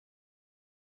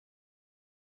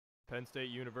Penn State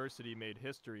University made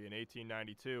history in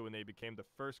 1892 when they became the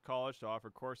first college to offer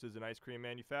courses in ice cream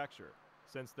manufacture.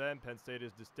 Since then, Penn State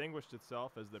has distinguished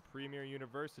itself as the premier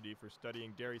university for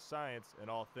studying dairy science and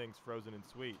all things frozen and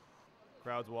sweet.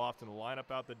 Crowds will often line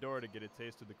up out the door to get a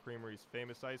taste of the Creamery's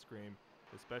famous ice cream,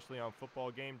 especially on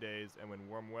football game days and when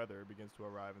warm weather begins to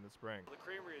arrive in the spring. The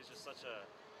Creamery is just such a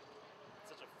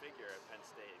figure at Penn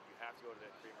State. You have to go to the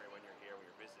Creamery when you're here, when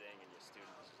you're visiting, and you're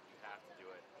students. You have to do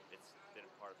it. It's been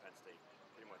a part of Penn State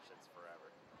pretty much since forever.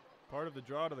 Part of the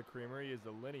draw to the Creamery is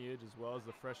the lineage as well as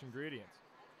the fresh ingredients.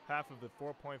 Half of the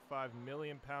 4.5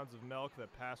 million pounds of milk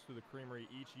that pass through the Creamery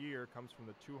each year comes from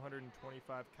the 225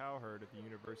 cow herd at the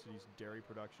university's Dairy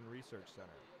Production Research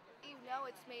Center. You know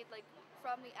it's made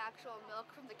from the actual milk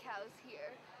from the cows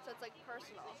here, so it's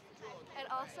personal. And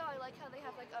also I like how they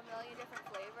have a million different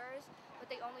flavors, but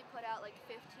they only put out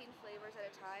 15 flavors at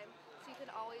a time, so you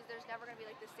can always, there's never going to be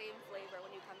the same flavor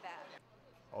when you come back.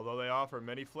 Although they offer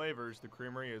many flavors, the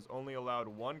Creamery is only allowed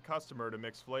one customer to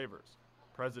mix flavors.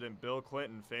 President Bill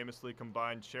Clinton famously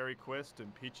combined Cherry Quist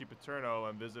and Peachy Paterno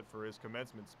on visit for his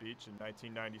commencement speech in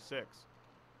 1996.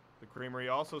 The Creamery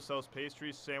also sells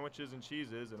pastries, sandwiches, and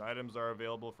cheeses, and items are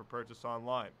available for purchase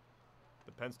online.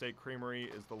 The Penn State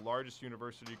Creamery is the largest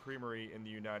university creamery in the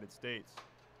United States.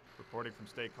 Reporting from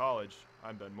State College,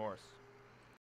 I'm Ben Morse.